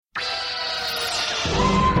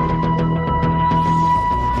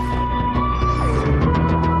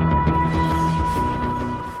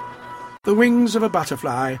The Wings of a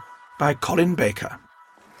Butterfly by Colin Baker.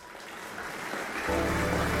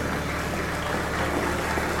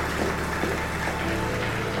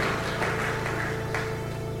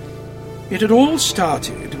 It had all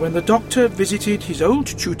started when the Doctor visited his old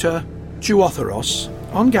tutor, Duotheros,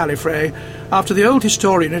 on Gallifrey, after the old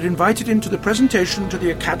historian had invited him to the presentation to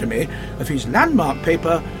the Academy of his landmark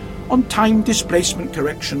paper on time displacement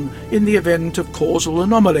correction in the event of causal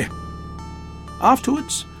anomaly.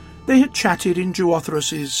 Afterwards, they had chatted in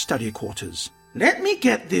Duotheros' study quarters. "Let me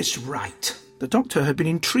get this right." The Doctor had been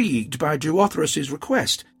intrigued by Duotheros'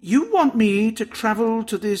 request. "You want me to travel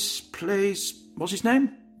to this place... what's his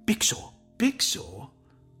name? Bixor. Bixor?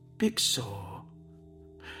 Bixor.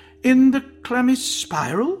 In the Clamis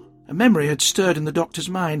Spiral?" A memory had stirred in the Doctor's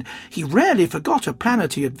mind. He rarely forgot a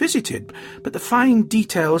planet he had visited, but the fine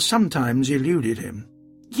details sometimes eluded him.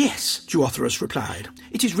 "Yes," Duotheros replied.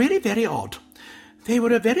 "It is really very odd. They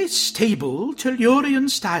were a very stable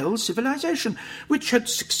Tellurian-style civilization, which had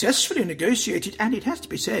successfully negotiated, and it has to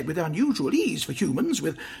be said with unusual ease for humans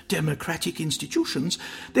with democratic institutions,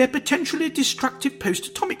 their potentially destructive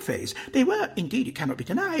post-atomic phase. They were, indeed it cannot be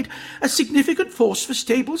denied, a significant force for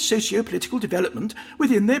stable socio-political development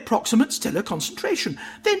within their proximate stellar concentration.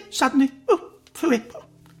 Then, suddenly,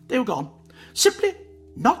 they were gone. Simply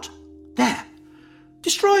not there.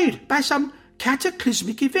 Destroyed by some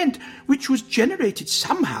cataclysmic event which was generated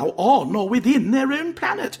somehow on or within their own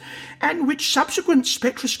planet, and which subsequent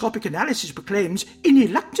spectroscopic analysis proclaims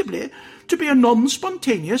ineluctably to be a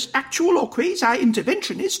non-spontaneous, actual or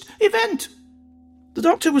quasi-interventionist event." The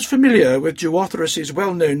Doctor was familiar with Duotheros'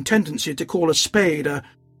 well-known tendency to call a spade a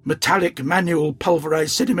metallic manual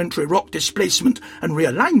pulverized sedimentary rock displacement and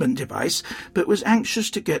realignment device, but was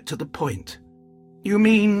anxious to get to the point. "You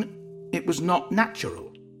mean it was not natural?"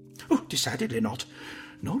 "Oh, decidedly not.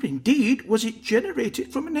 Nor indeed was it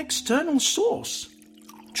generated from an external source."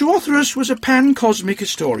 Duotheros was a pan-cosmic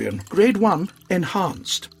historian, Grade 1,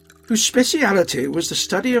 Enhanced, whose speciality was the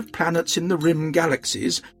study of planets in the rim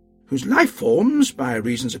galaxies, whose life forms, by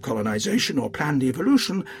reasons of colonization or planned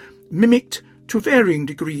evolution, mimicked, to varying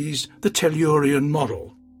degrees, the Tellurian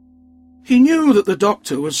model. He knew that the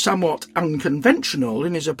Doctor was somewhat unconventional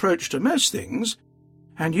in his approach to most things,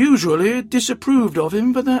 and usually disapproved of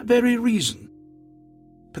him for that very reason.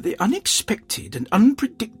 But the unexpected and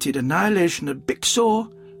unpredicted annihilation of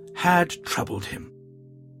Bixor had troubled him.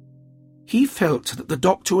 He felt that the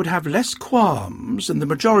Doctor would have less qualms than the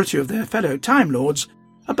majority of their fellow Time Lords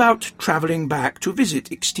about travelling back to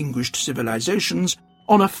visit extinguished civilizations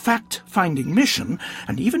on a fact-finding mission,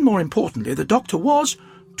 and even more importantly, the Doctor was,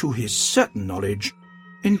 to his certain knowledge,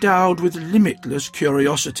 endowed with limitless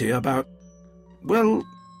curiosity about, well,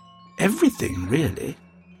 everything, really.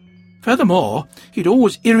 Furthermore, he'd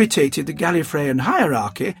always irritated the Gallifreyan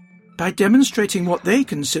hierarchy by demonstrating what they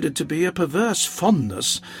considered to be a perverse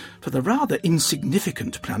fondness for the rather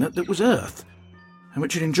insignificant planet that was Earth, and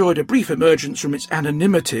which had enjoyed a brief emergence from its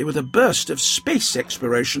anonymity with a burst of space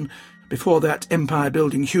exploration before that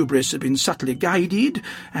empire-building hubris had been subtly guided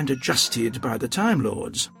and adjusted by the Time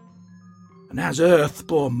Lords. And as Earth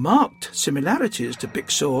bore marked similarities to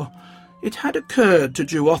Bixor, it had occurred to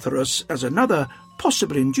Duotheros as another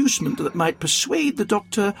possible inducement that might persuade the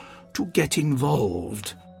Doctor to get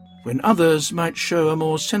involved, when others might show a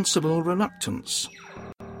more sensible reluctance.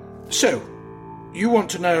 "So, you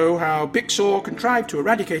want to know how Bixor contrived to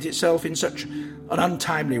eradicate itself in such an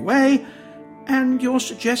untimely way, and you're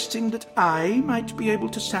suggesting that I might be able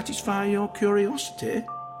to satisfy your curiosity?"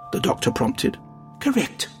 the Doctor prompted.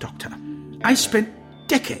 "Correct, Doctor. I spent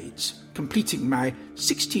decades completing my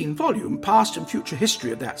 16-volume past and future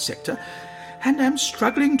history of that sector, and am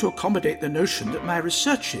struggling to accommodate the notion that my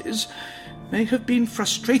researches may have been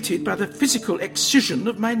frustrated by the physical excision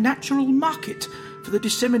of my natural market for the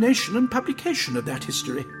dissemination and publication of that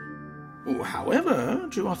history. However,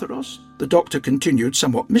 Duotheros," the Doctor continued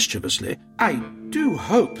somewhat mischievously, "I do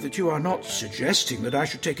hope that you are not suggesting that I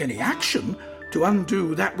should take any action to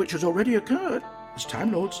undo that which has already occurred. As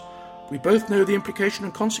Time Lords, we both know the implication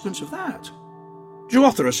and consequence of that."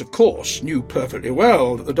 Duotheros, of course, knew perfectly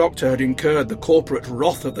well that the Doctor had incurred the corporate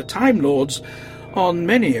wrath of the Time Lords on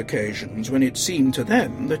many occasions when it seemed to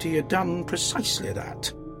them that he had done precisely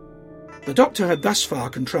that. The Doctor had thus far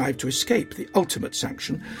contrived to escape the ultimate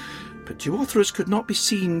sanction, but Duotheros could not be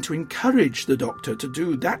seen to encourage the Doctor to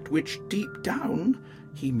do that which, deep down,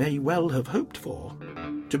 he may well have hoped for.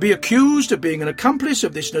 To be accused of being an accomplice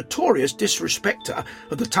of this notorious disrespecter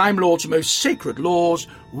of the Time Lord's most sacred laws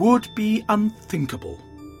would be unthinkable.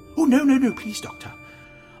 "Oh, no, please, Doctor.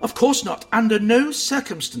 Of course not. Under no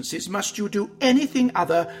circumstances must you do anything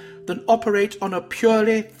other than operate on a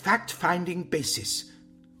purely fact-finding basis.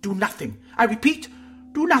 Do nothing, I repeat,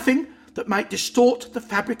 do nothing that might distort the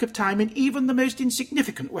fabric of time in even the most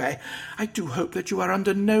insignificant way. I do hope that you are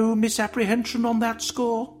under no misapprehension on that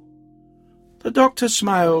score." The doctor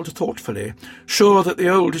smiled thoughtfully, sure that the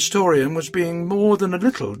old historian was being more than a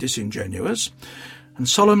little disingenuous, and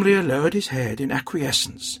solemnly lowered his head in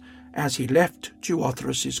acquiescence as he left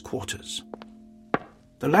Duotheros's quarters.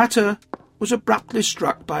 The latter was abruptly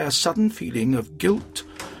struck by a sudden feeling of guilt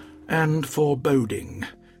and foreboding.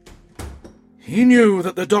 He knew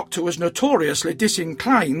that the doctor was notoriously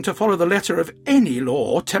disinclined to follow the letter of any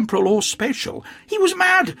law, temporal or spatial. He was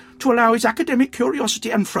mad to allow his academic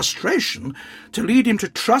curiosity and frustration to lead him to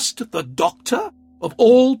trust the doctor, of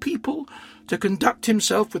all people, to conduct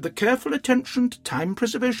himself with the careful attention to time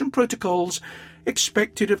preservation protocols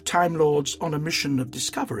expected of Time Lords on a mission of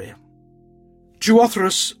discovery.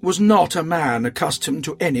 Duotheros was not a man accustomed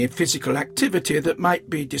to any physical activity that might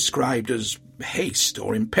be described as haste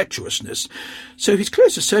or impetuousness, so his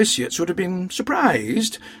close associates would have been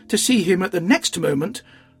surprised to see him at the next moment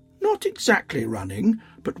not exactly running,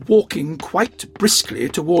 but walking quite briskly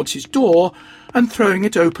towards his door and throwing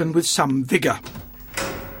it open with some vigour.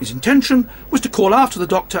 His intention was to call after the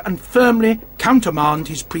doctor and firmly countermand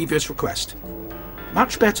his previous request.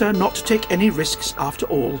 Much better not to take any risks after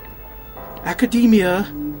all. Academia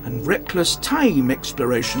and reckless time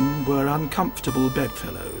exploration were uncomfortable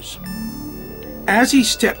bedfellows. As he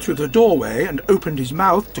stepped through the doorway and opened his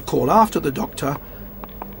mouth to call after the doctor,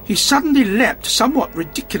 he suddenly leapt somewhat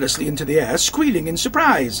ridiculously into the air, squealing in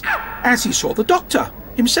surprise, as he saw the doctor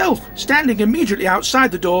himself standing immediately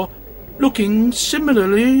outside the door, looking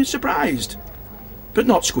similarly surprised, but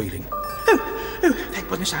not squealing. Oh, thank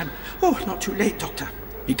goodness I'm not too late, Doctor,"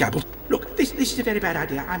 he gabbled. "Look, this is a very bad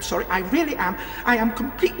idea. I'm sorry, I really am. I am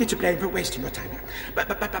completely to blame for wasting your time.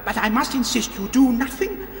 But I must insist you do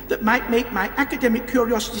nothing that might make my academic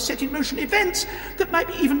curiosity set in motion events that might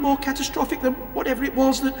be even more catastrophic than whatever it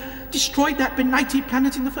was that destroyed that benighted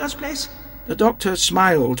planet in the first place." The doctor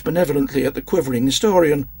smiled benevolently at the quivering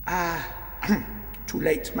historian. Too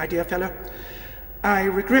late, my dear fellow. I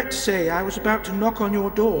regret to say I was about to knock on your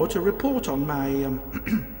door to report on my,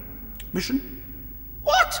 mission."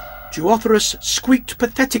 "What?" Duotheros squeaked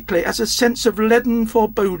pathetically as a sense of leaden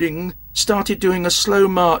foreboding started doing a slow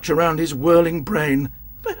march around his whirling brain.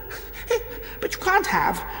 But you can't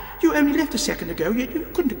have. You only left a second ago. You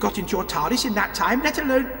couldn't have got into your TARDIS in that time, let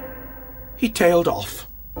alone... He tailed off.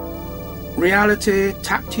 Reality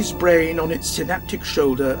tapped his brain on its synaptic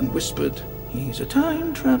shoulder and whispered, "He's a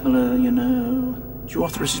time traveller, you know."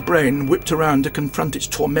 Duotheros's brain whipped around to confront its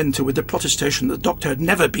tormentor with the protestation that the doctor had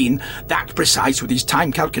never been that precise with his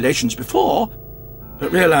time calculations before,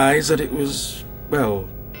 but realised that it was, well,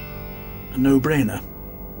 a no-brainer.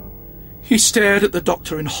 He stared at the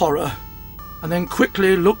doctor in horror, and then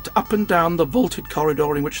quickly looked up and down the vaulted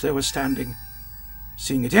corridor in which they were standing.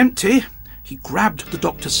 Seeing it empty, he grabbed the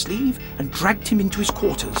doctor's sleeve and dragged him into his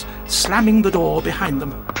quarters, slamming the door behind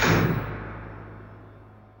them.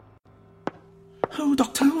 "Oh,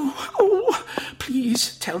 Doctor,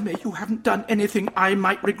 please tell me you haven't done anything I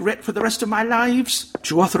might regret for the rest of my lives."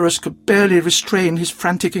 Duotheros could barely restrain his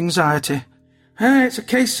frantic anxiety. "It's a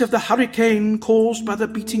case of the hurricane caused by the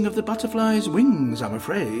beating of the butterfly's wings, I'm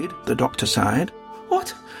afraid," the doctor sighed.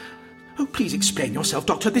 "What? Oh, please explain yourself,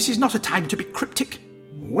 Doctor. This is not a time to be cryptic."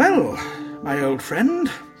 "Well, my old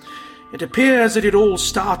friend, it appears that it all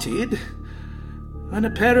started when a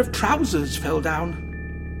pair of trousers fell down."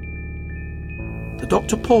 The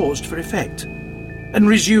doctor paused for effect, and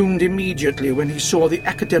resumed immediately when he saw the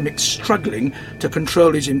academic struggling to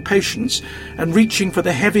control his impatience and reaching for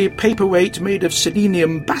the heavy paperweight made of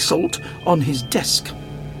selenium basalt on his desk.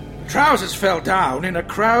 "Trousers fell down in a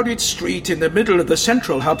crowded street in the middle of the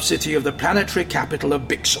central hub city of the planetary capital of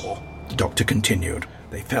Bixor," the doctor continued.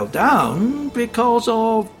 "They fell down because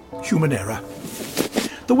of human error.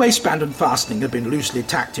 The waistband and fastening had been loosely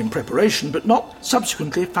tacked in preparation, but not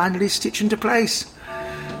subsequently finally stitched into place.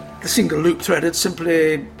 The single loop thread had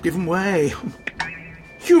simply given way.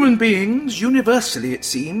 Human beings, universally it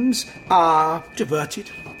seems, are diverted,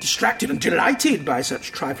 distracted and delighted by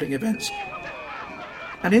such trifling events.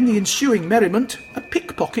 And in the ensuing merriment, a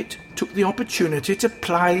pickpocket took the opportunity to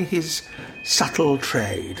ply his subtle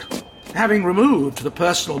trade. Having removed the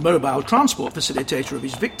personal mobile transport facilitator of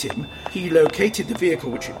his victim, he located the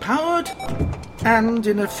vehicle which it powered, and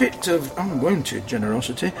in a fit of unwonted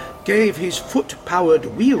generosity, gave his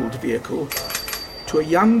foot-powered wheeled vehicle to a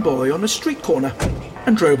young boy on a street corner,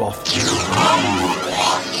 and drove off.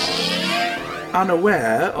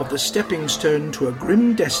 Unaware of the stepping stone to a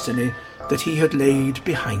grim destiny that he had laid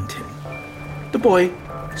behind him. The boy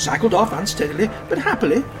cycled off unsteadily but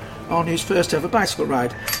happily on his first ever bicycle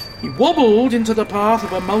ride. He wobbled into the path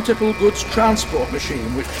of a multiple goods transport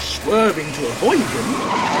machine which, swerving to avoid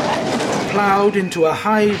him, ploughed into a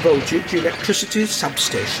high-voltage electricity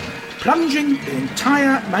substation, plunging the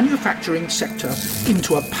entire manufacturing sector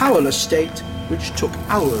into a powerless state which took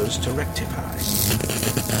hours to rectify.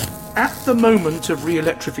 At the moment of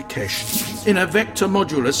re-electrification, in a vector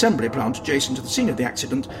module assembly plant adjacent to the scene of the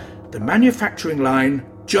accident, the manufacturing line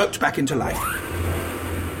jerked back into life.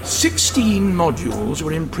 16 modules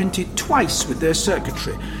were imprinted twice with their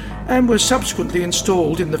circuitry and were subsequently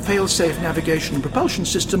installed in the fail-safe navigation and propulsion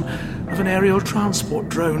system of an aerial transport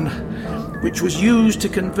drone, which was used to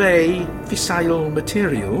convey fissile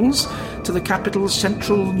materials to the capital's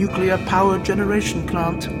central nuclear power generation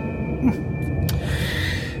plant.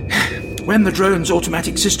 When the drone's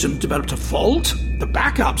automatic system developed a fault, the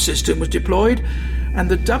backup system was deployed and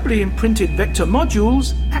the doubly imprinted vector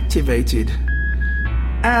modules activated.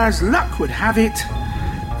 As luck would have it,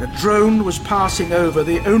 the drone was passing over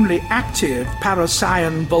the only active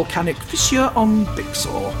Paracyan volcanic fissure on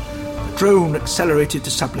Bixor. The drone accelerated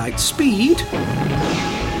to sublight speed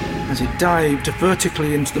as it dived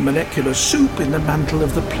vertically into the molecular soup in the mantle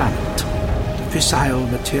of the planet. The fissile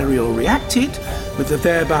material reacted with the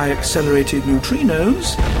thereby accelerated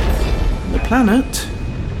neutrinos, and the planet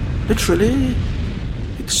literally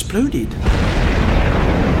exploded.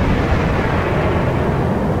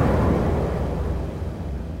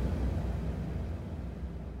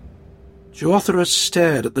 Duotheros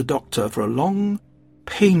stared at the doctor for a long,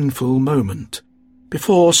 painful moment,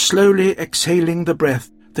 before slowly exhaling the breath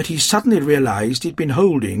that he suddenly realized he'd been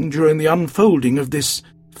holding during the unfolding of this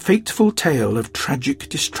fateful tale of tragic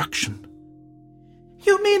destruction.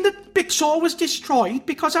 You mean that Bixor was destroyed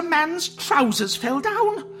because a man's trousers fell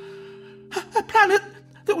down? A planet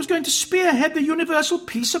that was going to spearhead the Universal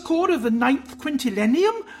Peace Accord of the 9th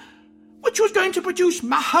Quintillennium? Which was going to produce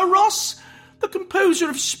Maharos, the composer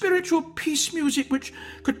of spiritual peace music which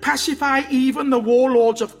could pacify even the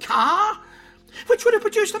warlords of Ka? Which would have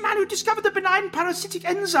produced the man who discovered the benign parasitic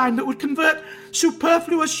enzyme that would convert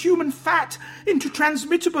superfluous human fat into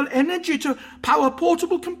transmittable energy to power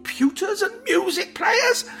portable computers and music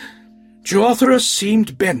players? Duotheros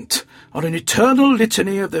seemed bent on an eternal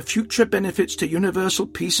litany of the future benefits to universal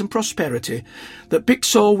peace and prosperity that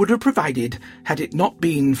Bixor would have provided had it not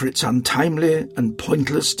been for its untimely and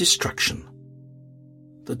pointless destruction.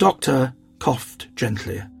 The doctor coughed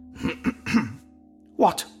gently.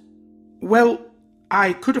 What? Well,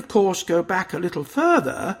 I could, of course, go back a little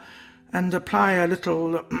further and apply a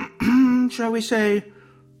little, shall we say,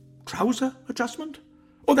 trouser adjustment?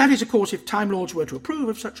 Or that is, of course, if Time Lords were to approve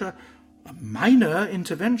of such a minor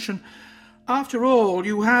intervention. After all,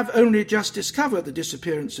 you have only just discovered the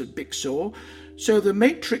disappearance of Bixor, so the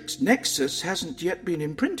Matrix Nexus hasn't yet been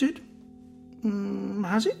imprinted.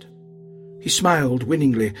 Has it? He smiled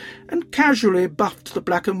winningly and casually buffed the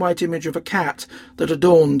black and white image of a cat that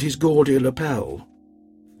adorned his gaudy lapel.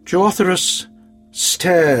 Duotheros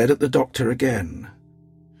stared at the doctor again.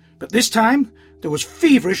 But this time there was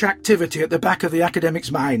feverish activity at the back of the academic's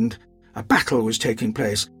mind. A battle was taking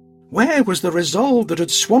place. Where was the resolve that had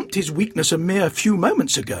swamped his weakness a mere few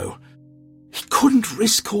moments ago? He couldn't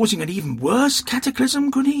risk causing an even worse cataclysm,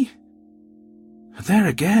 could he? And there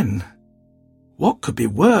again, what could be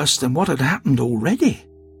worse than what had happened already?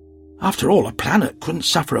 After all, a planet couldn't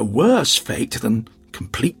suffer a worse fate than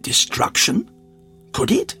complete destruction, could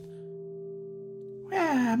it?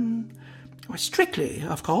 Strictly,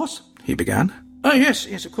 of course, he began. Oh,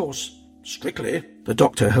 yes, of course, strictly, the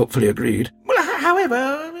doctor helpfully agreed. Well,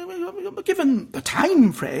 however, given the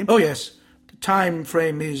time frame... Oh, yes, the time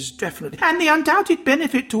frame is definitely... And the undoubted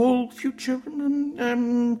benefit to all future...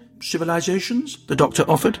 civilizations, the doctor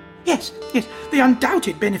offered. Yes, the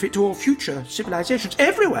undoubted benefit to all future civilizations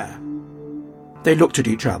everywhere. They looked at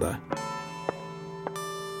each other.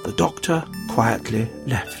 The doctor quietly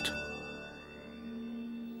left.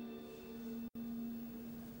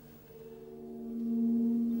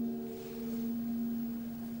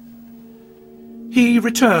 He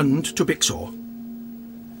returned to Bixor.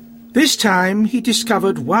 This time he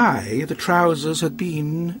discovered why the trousers had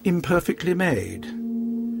been imperfectly made.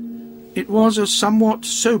 It was a somewhat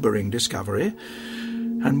sobering discovery,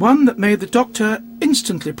 and one that made the doctor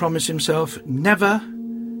instantly promise himself never,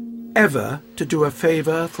 ever to do a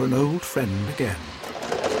favour for an old friend again.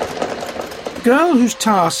 The girl whose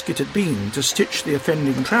task it had been to stitch the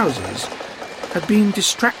offending trousers had been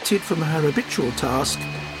distracted from her habitual task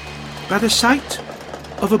by the sight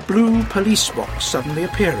of a blue police box suddenly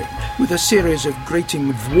appearing, with a series of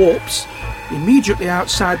grating warps immediately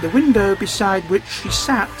outside the window beside which she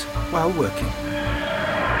sat while working.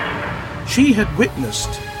 She had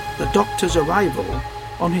witnessed the Doctor's arrival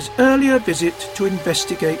on his earlier visit to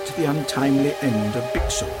investigate the untimely end of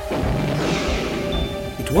Bixor.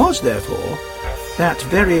 It was, therefore, that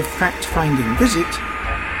very fact-finding visit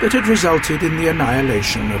that had resulted in the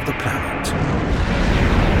annihilation of the planet.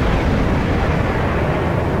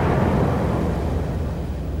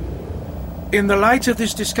 In the light of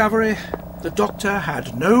this discovery, the Doctor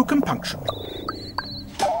had no compunction.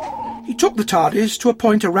 He took the TARDIS to a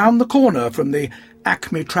point around the corner from the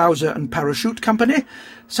Acme Trouser and Parachute Company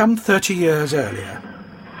some 30 years earlier.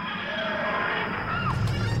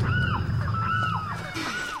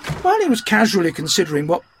 While he was casually considering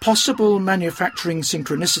what possible manufacturing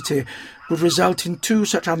synchronicity would result in two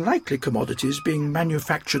such unlikely commodities being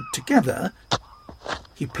manufactured together,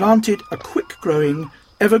 he planted a quick-growing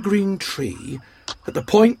evergreen tree at the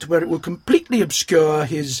point where it would completely obscure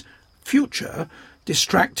his future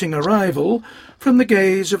distracting arrival from the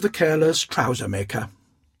gaze of the careless trouser-maker.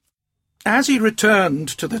 As he returned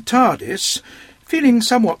to the TARDIS, feeling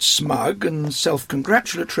somewhat smug and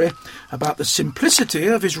self-congratulatory about the simplicity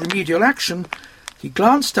of his remedial action, he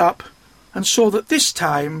glanced up and saw that this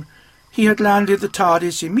time he had landed the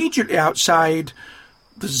TARDIS immediately outside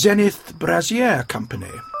the Zenith Brassiere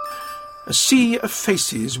Company. A sea of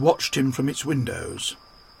faces watched him from its windows.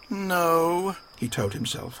 No, he told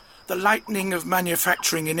himself, the lightning of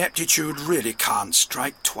manufacturing ineptitude really can't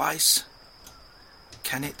strike twice.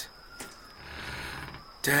 Can it?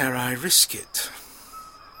 Dare I risk it?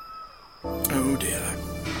 Oh dear.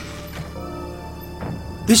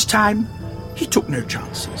 This time, he took no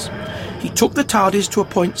chances. He took the TARDIS to a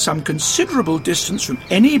point some considerable distance from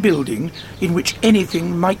any building in which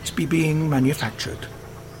anything might be being manufactured.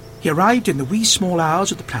 He arrived in the wee small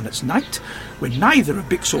hours of the planet's night, when neither of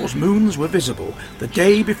Bixor's moons were visible, the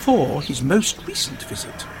day before his most recent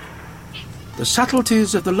visit. The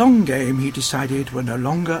subtleties of the long game, he decided, were no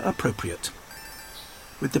longer appropriate.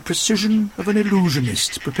 With the precision of an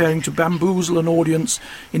illusionist preparing to bamboozle an audience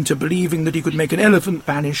into believing that he could make an elephant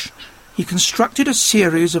vanish, he constructed a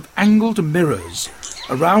series of angled mirrors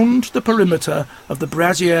around the perimeter of the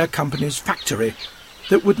Brassiere Company's factory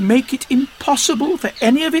that would make it impossible for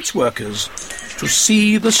any of its workers to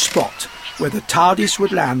see the spot where the TARDIS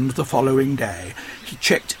would land the following day. He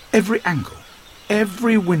checked every angle,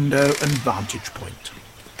 every window and vantage point.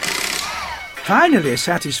 Finally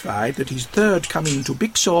satisfied that his third coming to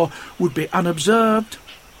Bixor would be unobserved,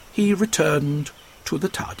 he returned to the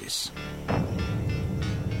TARDIS.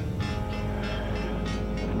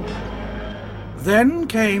 Then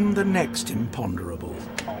came the next imponderable.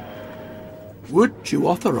 Would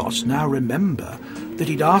Duotheros now remember that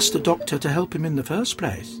he'd asked the Doctor to help him in the first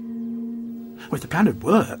place? Well, if the plan had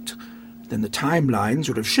worked, then the timelines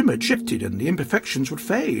would have shimmered, shifted, and the imperfections would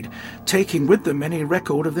fade, taking with them any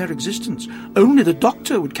record of their existence. Only the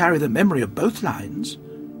Doctor would carry the memory of both lines.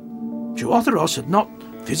 Duotheros had not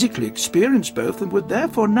physically experienced both and would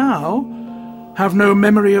therefore now have no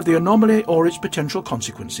memory of the anomaly or its potential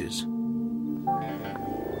consequences.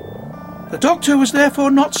 The Doctor was therefore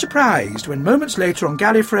not surprised when moments later on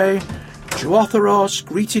Gallifrey, Duotheros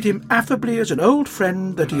greeted him affably as an old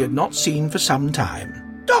friend that he had not seen for some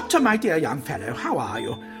time. "Doctor, my dear young fellow, how are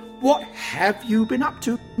you? What have you been up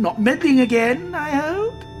to? Not meddling again, I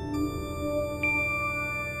hope?"